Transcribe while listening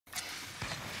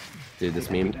Dude,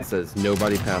 this meme says,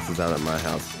 nobody passes out at my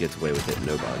house, gets away with it,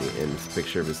 nobody. And it's a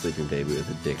picture of a sleeping baby with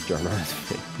a dick drawn on his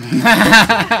face.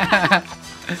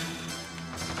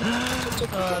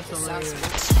 That's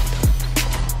hilarious.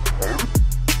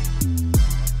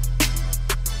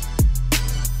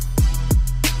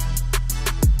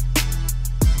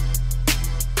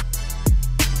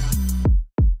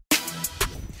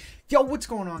 Yo, what's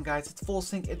going on, guys? It's Full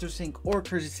Sync, Intersync, or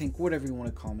Kerzy Sync, whatever you want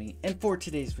to call me. And for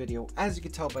today's video, as you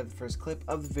can tell by the first clip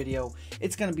of the video,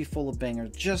 it's going to be full of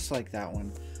bangers, just like that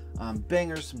one.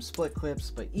 Bangers, some split clips,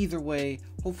 but either way,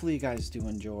 hopefully you guys do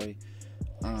enjoy.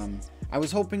 I was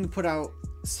hoping to put out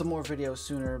some more videos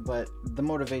sooner, but the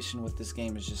motivation with this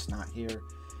game is just not here.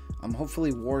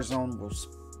 Hopefully Warzone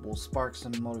will spark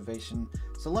some motivation.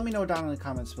 So let me know down in the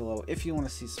comments below if you want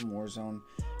to see some Warzone.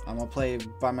 I'll play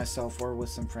by myself or with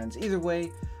some friends. Either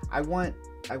way, I want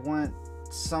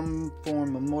some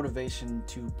form of motivation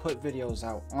to put videos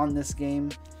out on this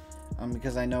game,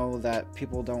 because I know that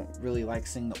people don't really like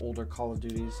seeing the older Call of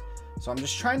Duties. So I'm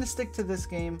just trying to stick to this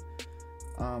game,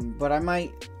 but I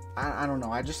don't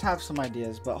know, I just have some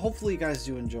ideas, but hopefully you guys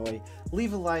do enjoy.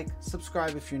 Leave a like,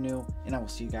 subscribe if you're new, and I will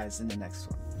see you guys in the next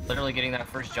one. Literally getting that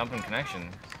first jump in connection.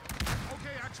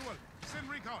 Okay, actual. Send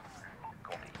recon.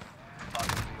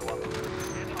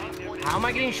 How am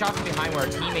I getting shot from behind where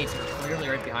our teammates are clearly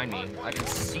right behind me? I can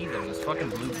see them, those fucking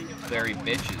blueberry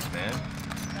bitches, man.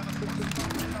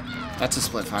 That's a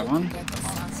split 5-1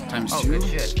 times 2. Good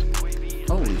shit.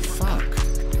 Holy fuck.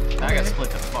 I got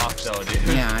split the fuck though, dude.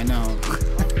 Yeah, I know.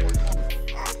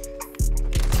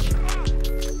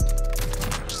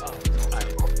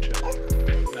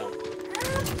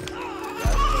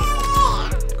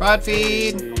 Quad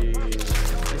feed.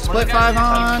 Split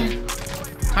 5-on.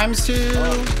 Times 2.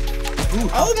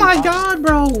 Oh my god,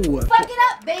 bro. Fuck it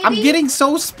up, baby. I'm getting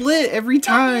so split every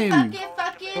time.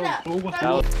 Fuck it up.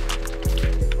 I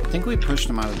think we pushed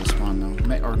him out of the spawn though.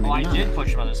 Or maybe I not. did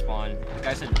push him out of the spawn. The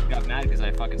guy said got mad because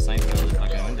I fucking sniped him out of the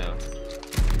fucking window.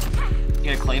 He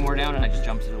had a claymore down and I just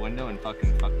jumped to the window and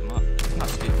fucking fucked him up. I'm not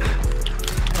stupid.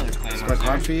 Split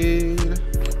quad feed.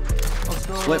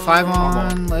 Split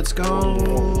 5-on. Let's go.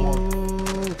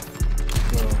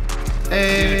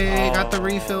 Hey, got the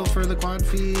refill for the quad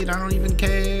feed. I don't even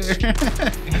care.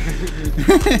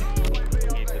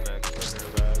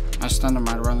 I stunned him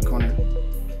right around the corner.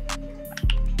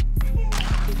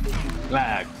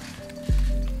 Lag.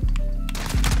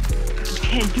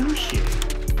 Can't do shit.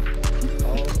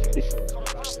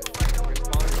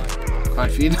 Quad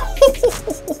feed.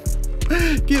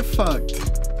 Get fucked.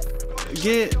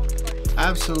 Get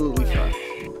absolutely fucked.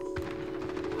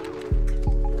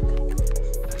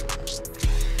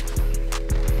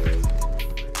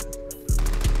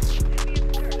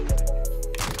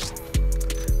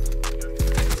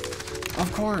 Of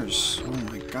course. Oh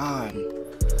my god.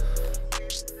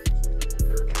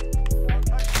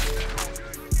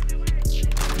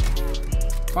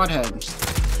 Quad head.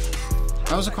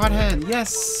 That was a quad head.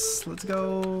 Yes. Let's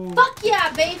go. Fuck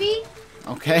yeah, baby.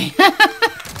 Okay.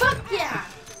 Fuck yeah.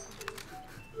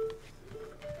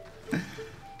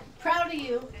 Proud of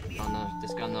you. Oh no,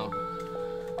 this gun though.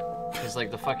 It's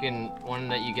like the fucking one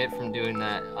that you get from doing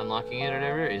that, unlocking it or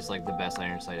whatever, is like the best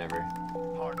iron sight ever.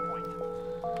 Hard point.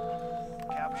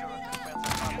 Capture a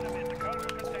defensive enemy in the cover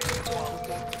container.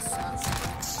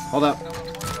 Hold up.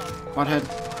 Quad head.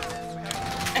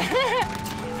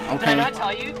 Did I not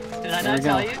tell you? Did I not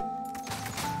tell you?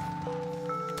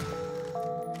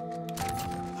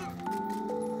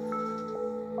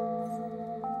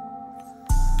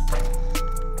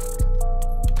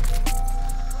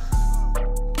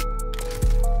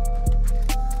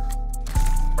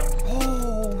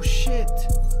 Oh shit.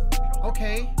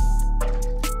 Okay.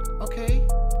 Okay.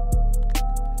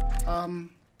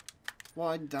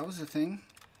 Well, that was a thing.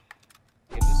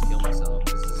 I can just kill myself.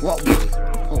 Well,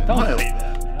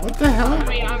 what the hell? I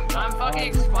mean, I'm fucking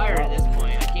expired at this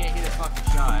point. I can't hit a fucking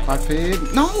shot. Quad feed.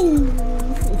 No!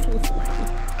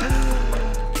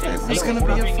 It's gonna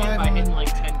be a 5-on. If I hit like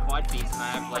 10 quad feeds and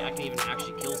I can even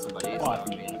actually kill somebody. Quad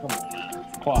feed.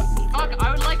 Quad feed. Fuck,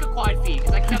 I would like a quad feed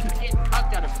because I kept getting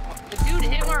fucked out of. Dude,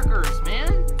 hit markers,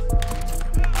 man.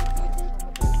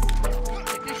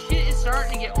 Like, this shit is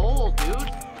starting to get old, dude.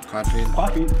 Quad feed.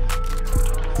 Quad feed.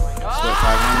 Split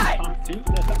 5-on.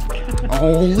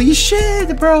 Holy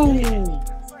shit, bro!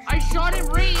 I shot him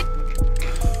right.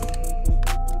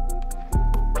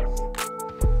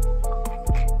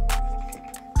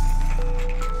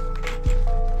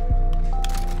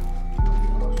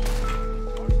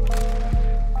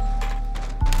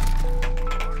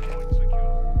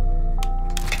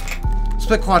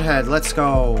 Split quad head, let's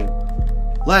go.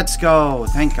 Let's go,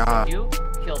 thank God. You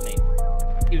killed me.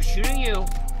 He was shooting you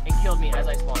and killed me as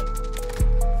I spawned.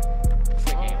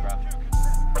 Sick game, bro.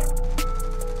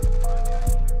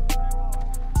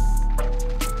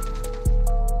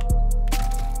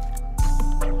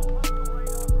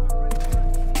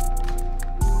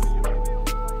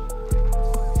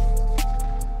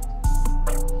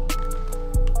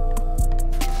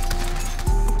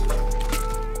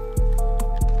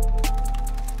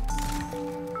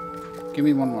 Give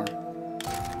me one more.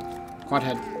 Quad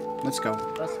head. Let's go.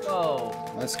 Let's go.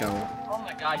 Let's go. Oh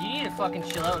my god, you need to fucking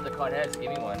chill out with the quad heads. Give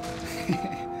me one.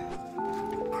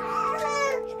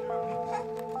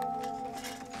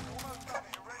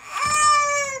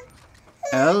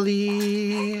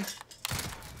 Ellie,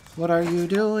 what are you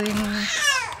doing?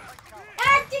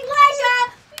 Acting like a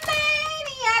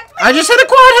maniac. I just hit a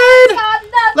quad head. On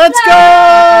the Let's floor. go.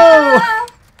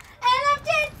 And I'm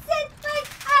dancing like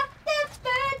I've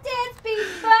never danced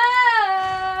before.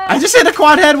 I just hit a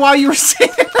quad head while you were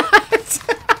saying that.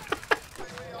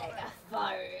 Like a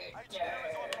farter.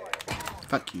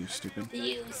 Fuck you, stupid.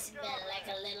 You smell like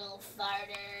a little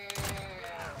farter.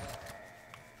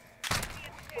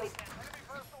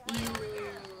 You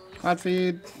Quad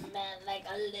feed. smell like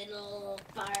a little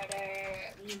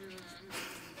farter.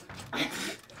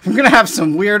 I'm gonna have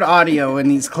some weird audio in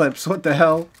these clips. What the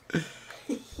hell?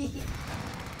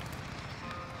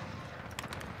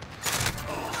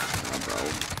 Oh, bro.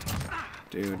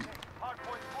 Dude.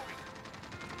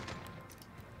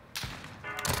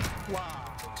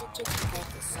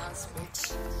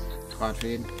 Quad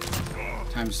feed.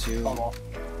 Times 2.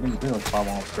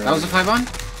 That was a 5 on?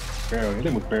 Barely. I think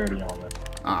it was barely on there.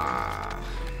 Ah.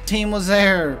 Team was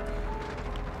there.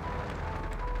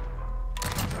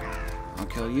 I'll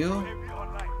kill you.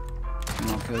 And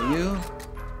I'll kill you.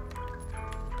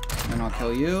 Then I'll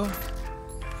kill you.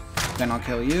 Then I'll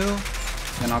kill you.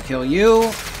 Then I'll kill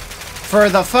you. For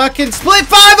the fucking split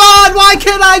 5 on! Why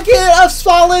can't I get a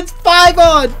solid 5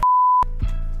 on?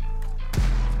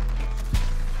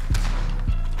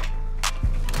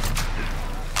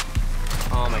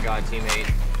 Oh my god, teammate.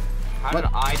 How What?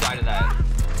 did I die to that?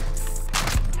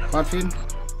 Quad feed.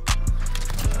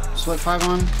 Split 5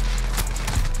 on.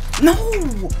 No!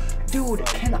 Dude,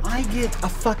 can I get a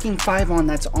fucking 5 on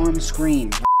that's on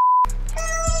screen?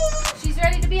 She's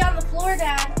ready to be on the floor,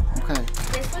 Dad. Okay.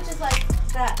 They switch is like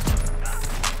that.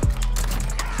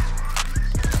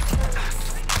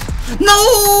 No!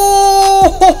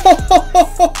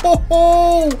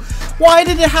 Why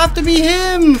did it have to be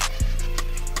him?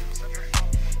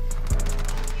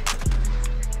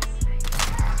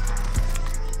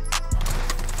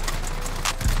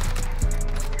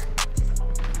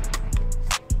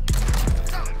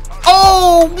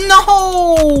 Oh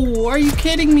no! Are you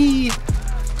kidding me?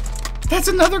 That's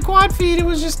another quad feed. It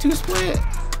was just 2 split.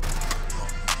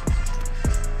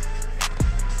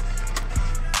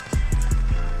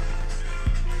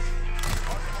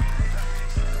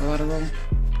 Collateral.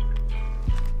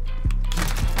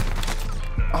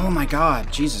 Oh my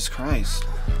god, Jesus Christ.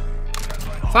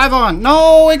 5 on.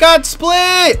 No, it got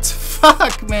split!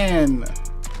 Fuck, man.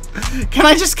 Can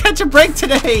I just catch a break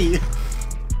today?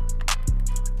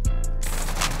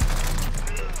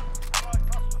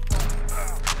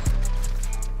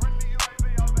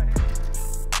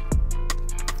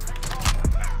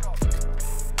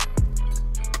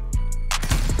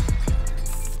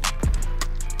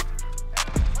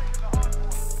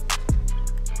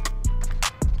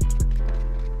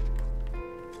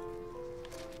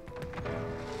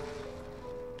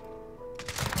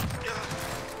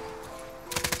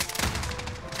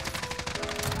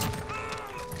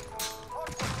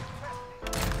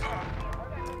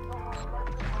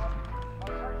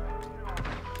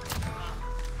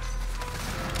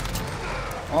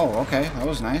 Oh, okay, that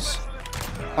was nice.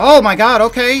 Oh my god,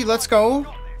 okay, let's go.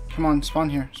 Come on, spawn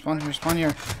here, spawn here, spawn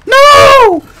here.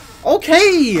 No!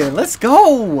 Okay, let's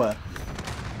go.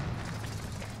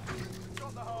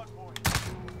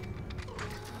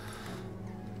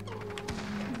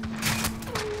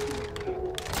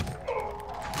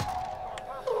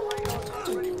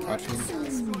 Quad feed.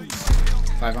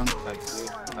 5 on.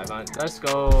 5 on. Let's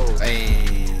go.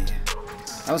 Hey.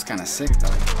 That was kind of sick,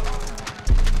 though.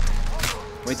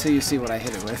 Wait till you see what I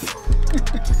hit it with.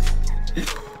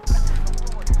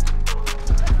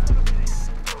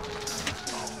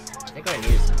 I think I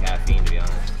needed some caffeine, to be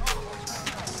honest.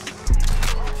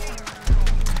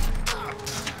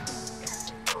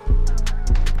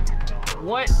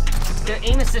 What? The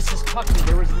aim assist just fucked me.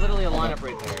 There was literally a lineup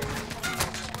right there.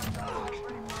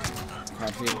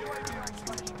 Quad feed.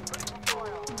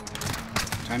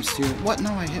 Times 2. What?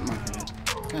 No, I hit my head.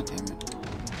 God damn it.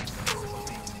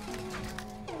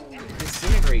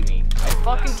 Disintegrate me. I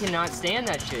fucking cannot stand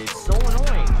that shit. It's so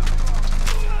annoying.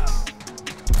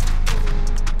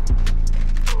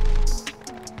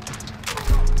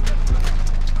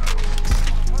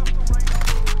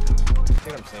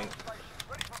 Get him, Sink.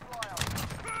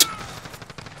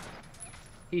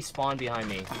 He spawned behind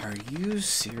me. Are you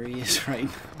serious right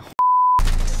now?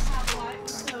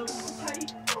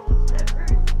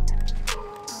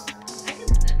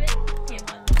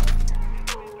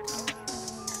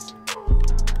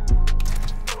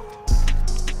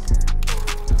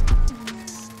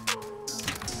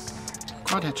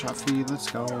 Quad headshot for you, let's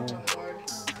go.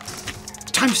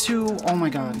 ×2! Oh my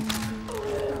god.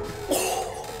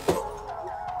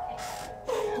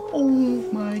 Oh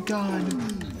my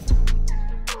god.